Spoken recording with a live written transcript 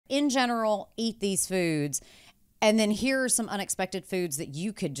in general, eat these foods. And then here are some unexpected foods that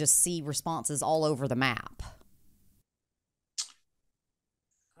you could just see responses all over the map.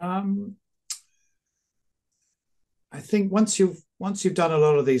 Um, I think once you've done a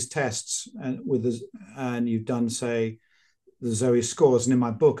lot of these tests and you've done, say, the ZOE scores, and in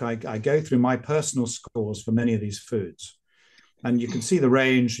my book I go through my personal scores for many of these foods, and you can see the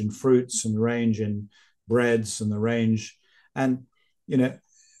range in fruits and the range in breads and the range, and you know,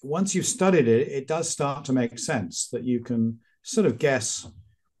 once you've studied it, it does start to make sense that you can sort of guess,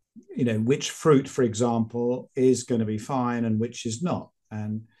 which fruit, for example, is going to be fine and which is not.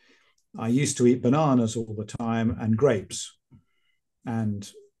 And I used to eat bananas all the time and grapes, and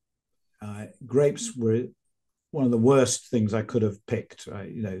grapes were one of the worst things I could have picked.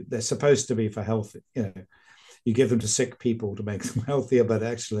 They're supposed to be for health. You give them to sick people to make them healthier, but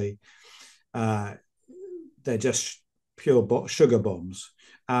actually, they're just pure sugar bombs.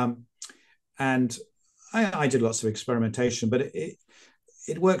 And I did lots of experimentation, but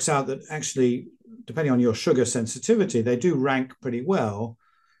it works out that actually, depending on your sugar sensitivity, they do rank pretty well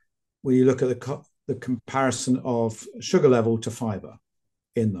when you look at the comparison of sugar level to fiber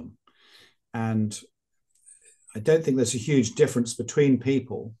in them. And I don't think there's a huge difference between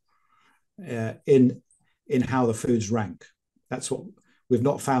people in how the foods rank. That's what we've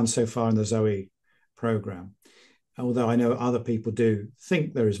not found so far in the ZOE program. Although I know other people do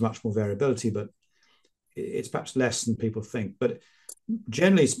think there is much more variability, but it's perhaps less than people think. But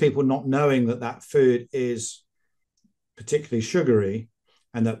generally, it's people not knowing that food is particularly sugary,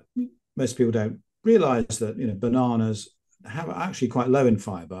 and that most people don't realize that bananas have actually quite low in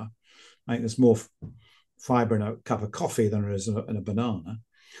fiber. I think there's more fiber in a cup of coffee than there is in a banana.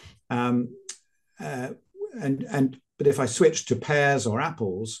 But if I switched to pears or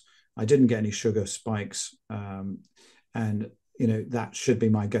apples, I didn't get any sugar spikes, and that should be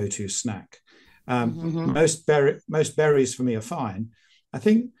my go-to snack. Most berries for me are fine. I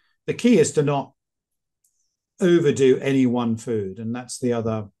think the key is to not overdo any one food, and that's the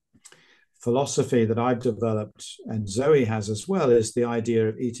other philosophy that I've developed, and ZOE has as well, is the idea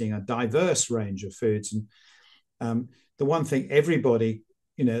of eating a diverse range of foods. And the one thing everybody,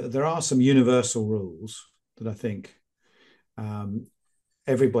 there are some universal rules that I think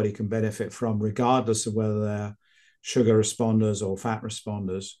everybody can benefit from, regardless of whether they're sugar responders or fat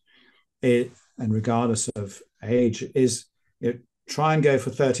responders, and regardless of age, is try and go for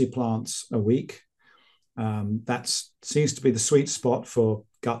 30 plants a week. That seems to be the sweet spot for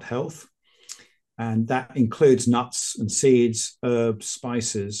gut health. And that includes nuts and seeds, herbs,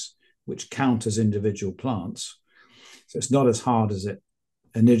 spices, which count as individual plants. So it's not as hard as it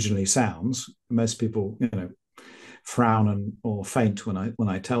originally sounds. Most people, frown or faint when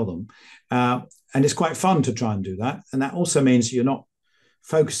I tell them. And it's quite fun to try and do that. And that also means you're not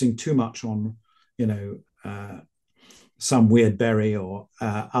focusing too much on, some weird berry or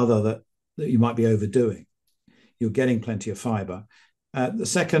other that you might be overdoing. You're getting plenty of fiber. The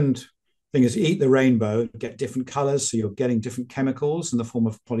second thing is eat the rainbow, get different colors. So you're getting different chemicals in the form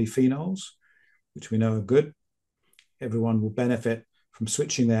of polyphenols, which we know are good. Everyone will benefit from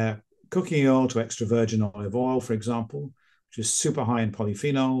switching their cooking oil to extra virgin olive oil, for example, which is super high in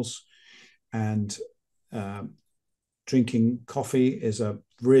polyphenols. And drinking coffee is a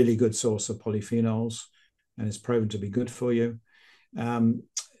really good source of polyphenols, and it's proven to be good for you. All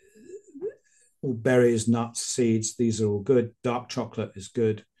berries, nuts, seeds, these are all good. Dark chocolate is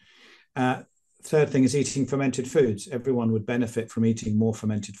good. Third thing is eating fermented foods. Everyone would benefit from eating more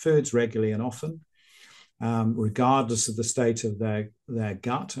fermented foods regularly and often, regardless of the state of their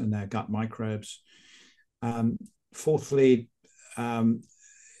gut and their gut microbes. Fourthly,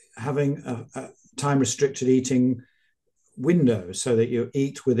 having a time-restricted eating window so that you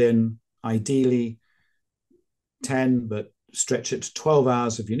eat within ideally 10, but stretch it to 12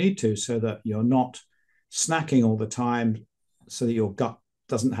 hours if you need to, so that you're not snacking all the time, so that your gut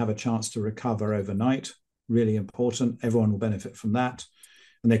doesn't have a chance to recover overnight. Really important. Everyone will benefit from that.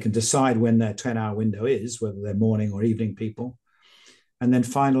 And they can decide when their 10-hour window is, whether they're morning or evening people. And then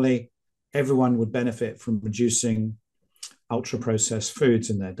finally, everyone would benefit from reducing ultra-processed foods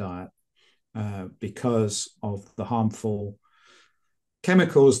in their diet because of the harmful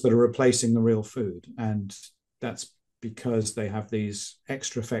chemicals that are replacing the real food. And that's because they have these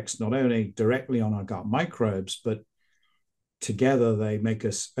extra effects, not only directly on our gut microbes, but together they make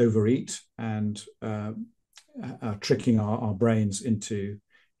us overeat and are tricking our brains into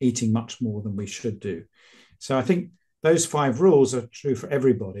eating much more than we should do. So I think those 5 rules are true for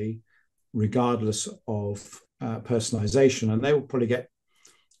everybody, regardless of personalization, and they will probably get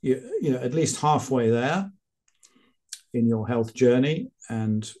at least halfway there. in your health journey,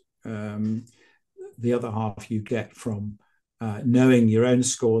 and the other half you get from knowing your own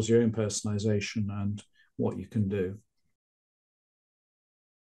scores, your own personalization, and what you can do.